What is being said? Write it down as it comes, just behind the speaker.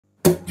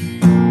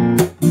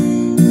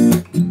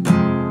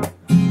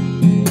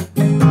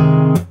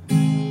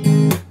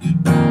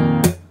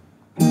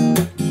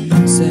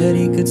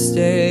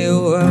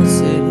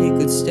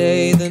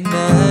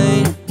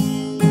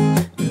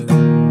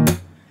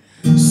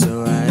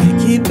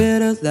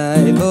this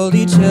life, hold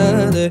each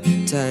other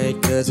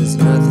tight, 'cause it's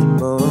nothing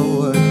more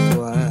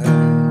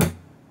worthwhile.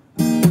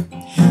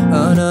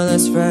 Oh no,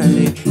 that's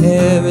Friday,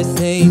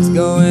 everything's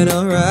going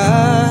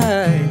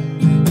alright.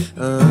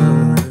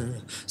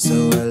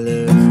 So I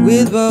look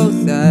with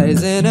both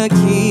eyes and I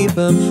keep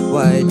them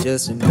wide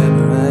just to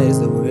memorize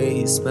the way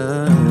he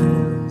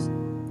smiles.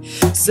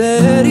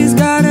 Said he's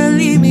gotta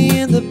leave me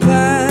in the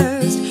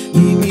past,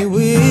 leave me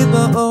with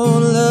my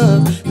own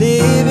love,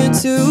 living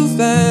too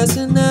fast,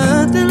 and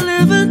nothing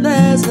ever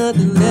lasts,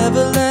 nothing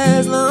ever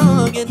lasts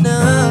long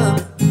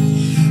enough.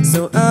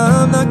 So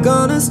I'm not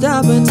gonna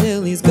stop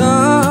until he's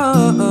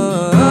gone.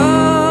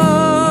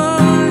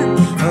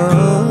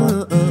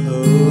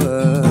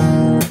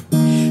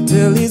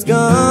 Till he's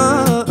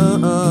gone.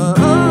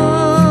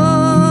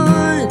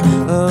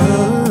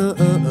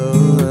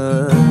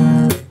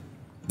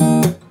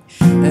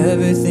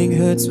 Everything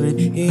hurts when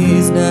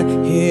he's not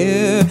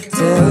here.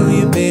 Tell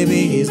you,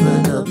 baby, he's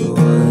my number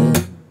one.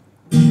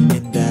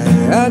 And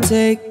I'll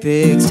take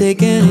pics,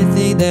 take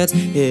anything that's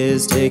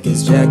his, take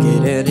his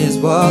jacket and his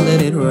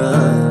wallet and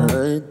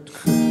run.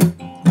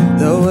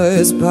 The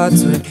worst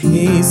part's when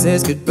he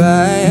says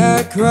goodbye,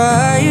 I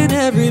cry and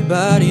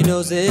everybody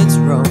knows it's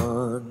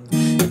wrong.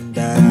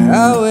 And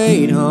I'll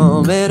wait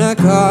home and I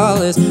call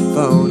his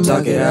phone,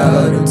 talk it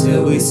out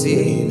until we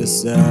see the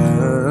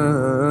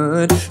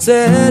sun.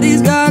 Said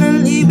he's gotta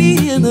leave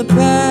me in the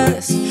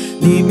past,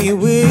 leave me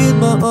with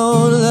my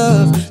own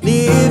love,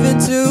 living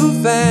too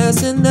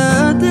fast, and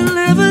nothing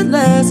ever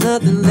lasts,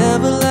 nothing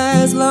ever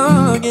lasts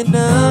long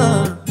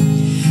enough.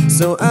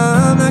 So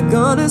I'm not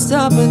gonna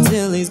stop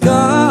until he's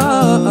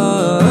gone.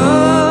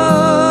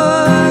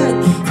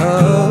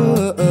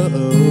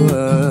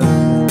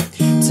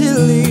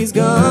 Till he's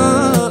gone.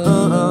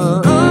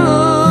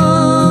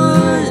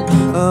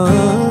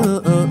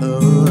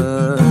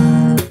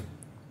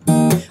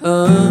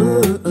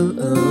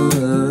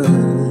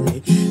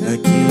 I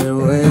can't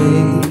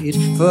wait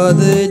for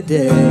the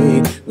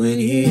day when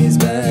he's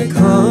back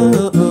home.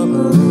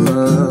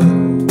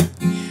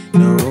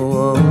 No,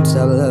 won't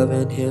stop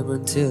loving him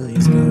until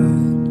he's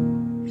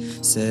gone.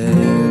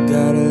 Said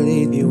gotta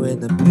leave you in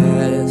the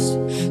past,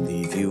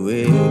 leave you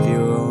with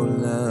your own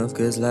love,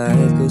 'cause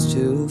life goes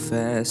too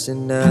fast,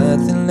 and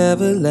nothing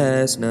ever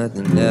lasts,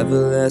 nothing ever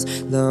lasts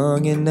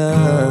long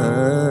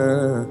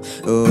enough.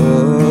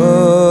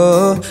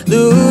 Oh,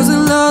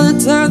 losing all the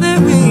time that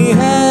we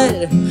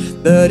had,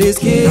 but his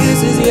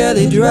kisses, yeah,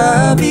 they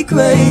drive me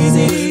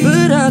crazy.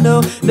 But I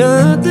know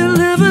nothing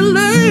ever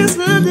lasts,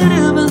 nothing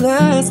ever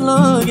lasts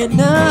long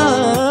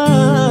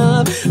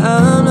enough.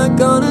 I'm not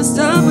gonna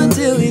stop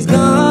until he's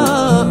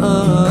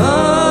gone.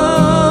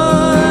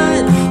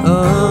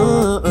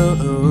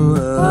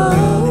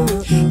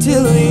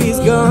 Till he's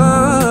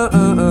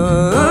gone.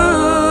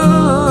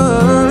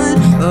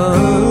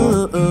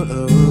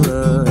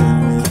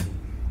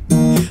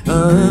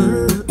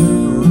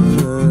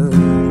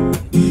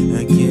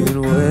 I can't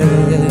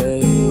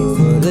wait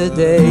for the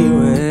day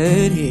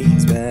when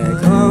he's back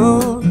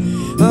home.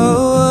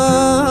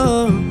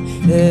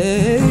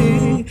 Hey,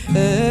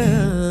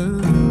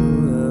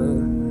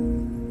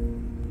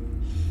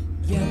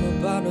 yeah, my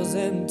bottle's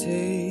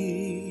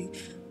empty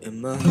and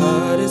my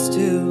heart is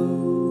too.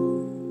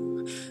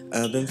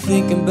 I've been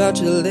thinking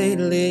about you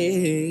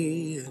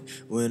lately.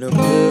 When I'm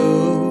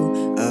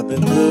blue, I've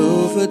been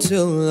blue for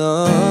too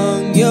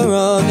long. You're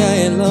wrong, I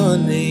ain't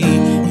lonely,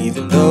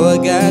 even though I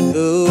got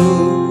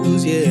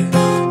booze, yeah.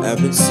 I've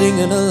been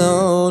singing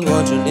alone,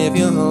 wondering if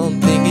you're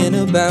home, thinking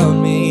about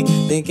me,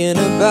 thinking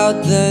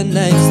about the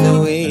nights that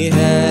we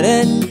had.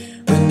 And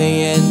when they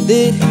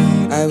ended,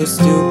 I was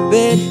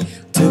stupid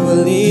to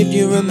believe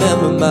you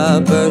remember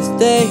my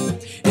birthday.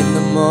 In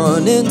the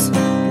mornings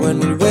when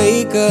we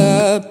wake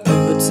up and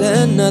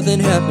pretend nothing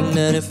happened,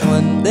 and if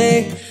one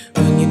day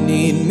when you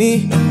need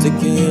me to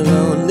get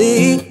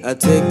lonely, I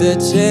take the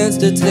chance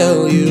to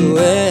tell you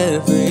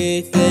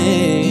everything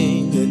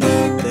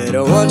that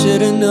I want you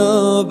to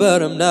know,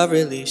 but I'm not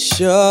really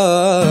sure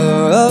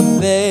of,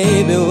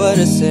 baby, what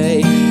to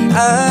say.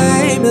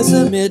 I miss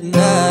the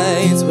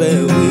midnights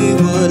where we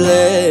would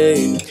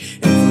lay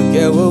and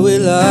forget what we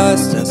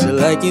lost. I still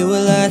like you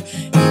a lot,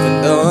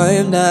 even though I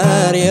am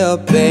not your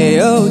bae.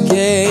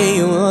 Okay,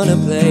 you wanna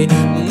play?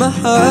 My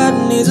heart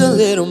needs a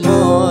little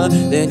more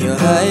than your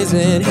highs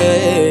and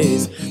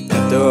haze.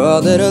 After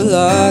all that I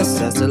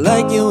lost, I still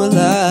like you a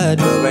lot,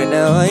 but right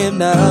now I am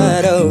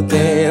not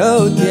okay.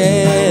 Okay,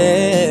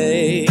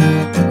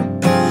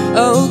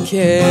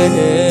 okay,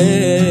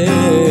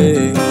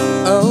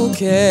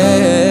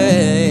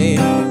 okay.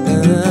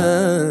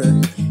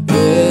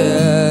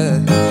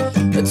 Yeah,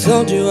 I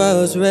told you I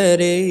was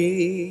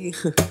ready,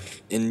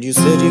 and you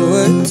said you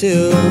were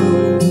too.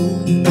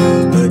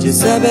 But you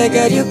sat back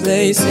at your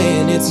place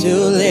saying it's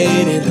too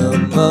late in the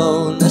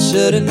morning. I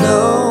should've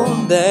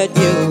known that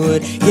you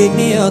would kick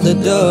me out the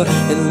door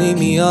and leave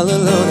me all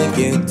alone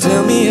again.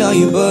 Tell me how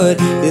you would,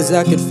 'cause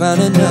I could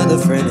find another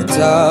friend to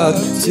talk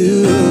to.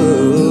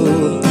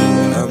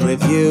 I'm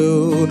with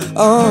you,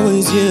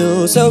 always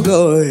you. So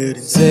go ahead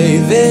and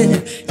save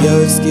it.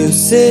 Your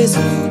excuses,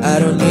 I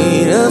don't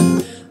need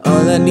them.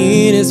 All I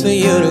need is for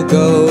you to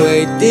go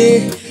away,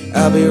 dear.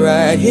 I'll be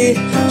right here,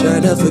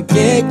 trying to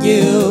forget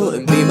you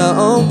and be my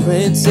own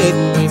prince. Save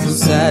me from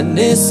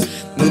sadness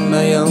with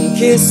my own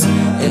kiss,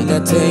 and I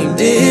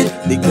tamed it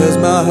because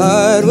my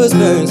heart was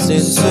bursting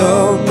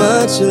so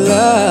much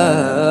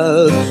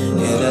love.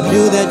 And I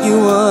knew that you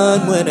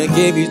won when I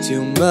gave you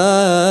too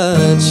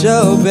much.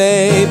 Oh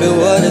baby,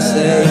 what I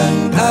say,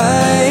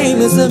 I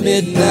miss the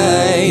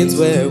midnights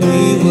where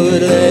we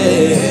would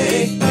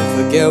lay and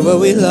forget what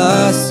we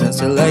lost. I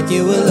still like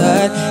you a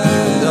lot,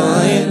 even though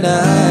I am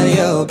not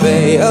your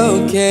babe.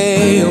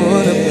 Okay, you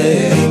wanna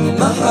play,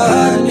 my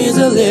heart needs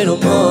a little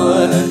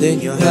more than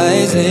your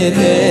highs and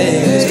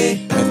lows.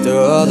 After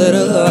all that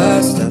I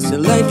lost, I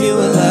still like you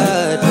a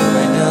lot, but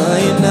right now I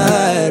am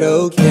not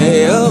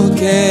okay.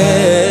 Okay,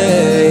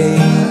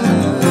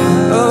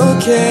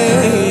 okay,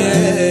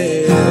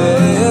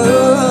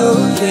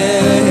 okay,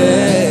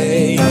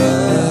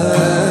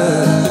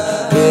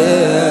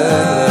 yeah.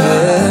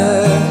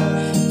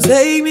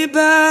 Take me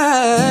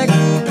back,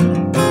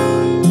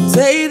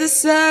 take the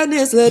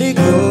sadness, let it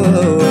go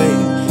away.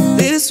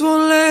 This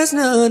won't last,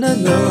 no, no,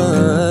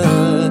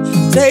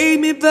 no. Take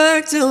me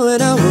back to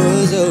when I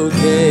was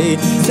okay.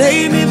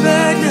 Take me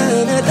back,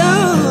 no, no, no.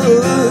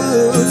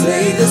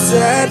 Take the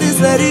sadness,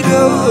 let it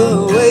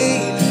go away.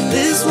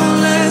 This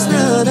won't last,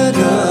 no, no,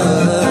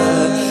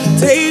 no.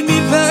 Take me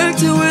back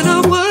to when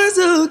I was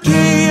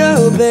okay.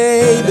 Oh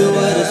baby,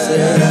 what I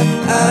said,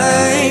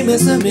 I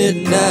miss the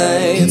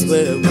midnights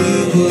where we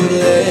would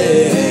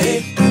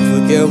lay.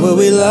 Forget what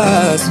we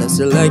lost, I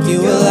still like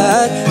you a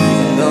lot,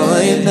 even though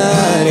I am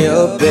not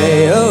your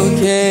babe.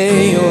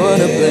 Okay, you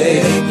wanna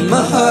play,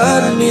 my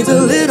heart needs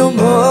a little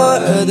more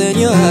than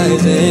your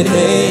eyes and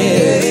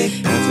head.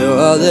 After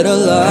all that I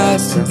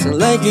lost, I still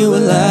like you a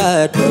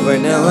lot, but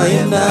right now I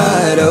am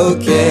not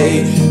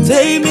okay.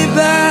 Take me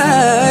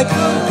back,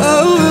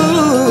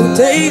 oh,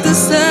 take the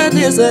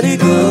sadness, let it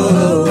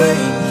go away.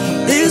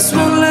 This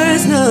won't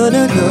last, no,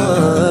 no,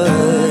 no.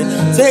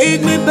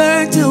 Take me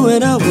back to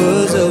when I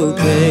was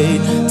okay.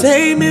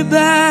 Take me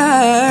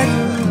back.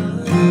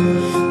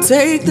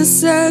 Take the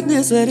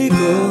sadness, let it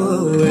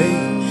go away.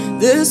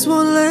 This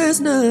won't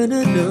last, no,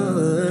 no,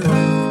 no.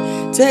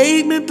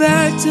 Take me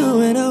back to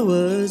when I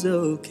was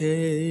okay.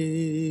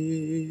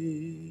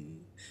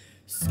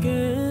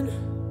 Skin,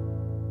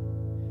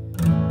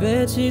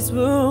 bed sheets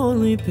were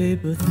only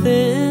paper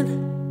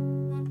thin.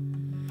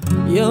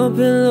 Your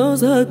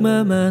pillows hug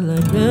my mind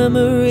like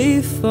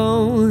memory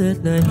foam.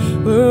 At night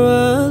we're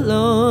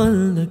alone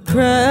in the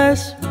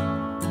crash.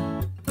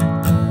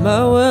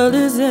 My world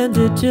is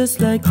ended just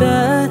like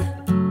that.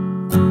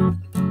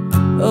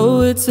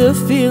 Oh, it's a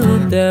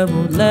feeling that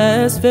won't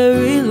last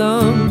very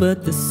long,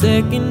 but the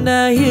second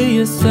I hear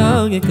your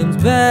song, it comes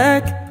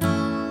back.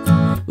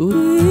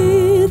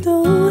 We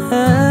don't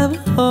have a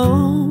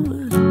home,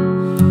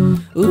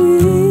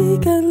 we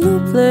got no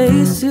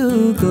place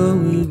to go.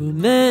 We were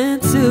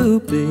meant to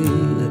be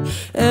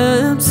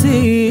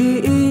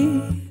empty.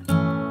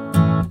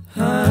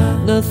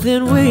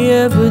 Nothing we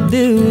ever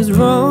do is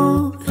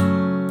wrong.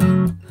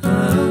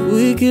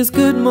 We kiss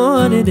good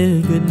morning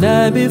and good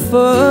night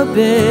before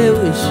bed.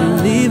 We should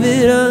leave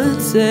it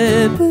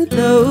unsaid, but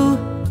no.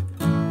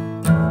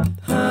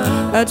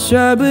 I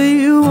try but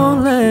you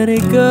won't let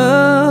it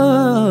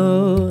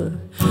go.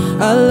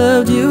 I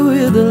loved you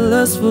with a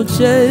lustful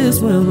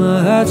chest when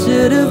my heart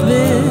should have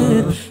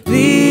been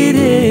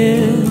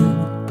beating.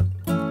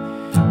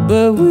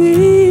 But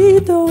we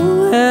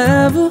don't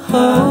have a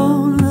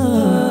home,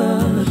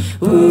 no.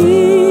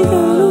 We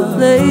got no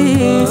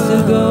place to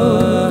go.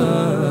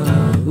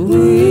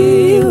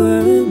 We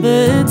were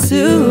meant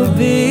to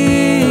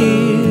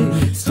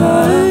be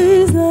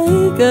stars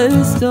like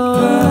a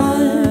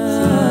storm.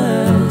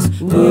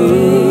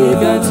 We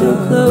got too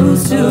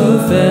close too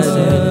fast,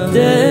 and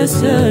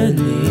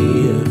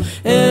destiny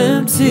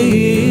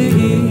empty.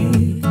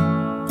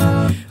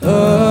 Oh,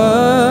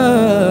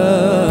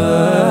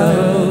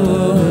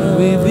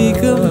 we'd be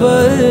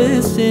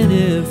combusting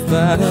if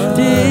I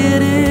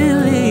didn't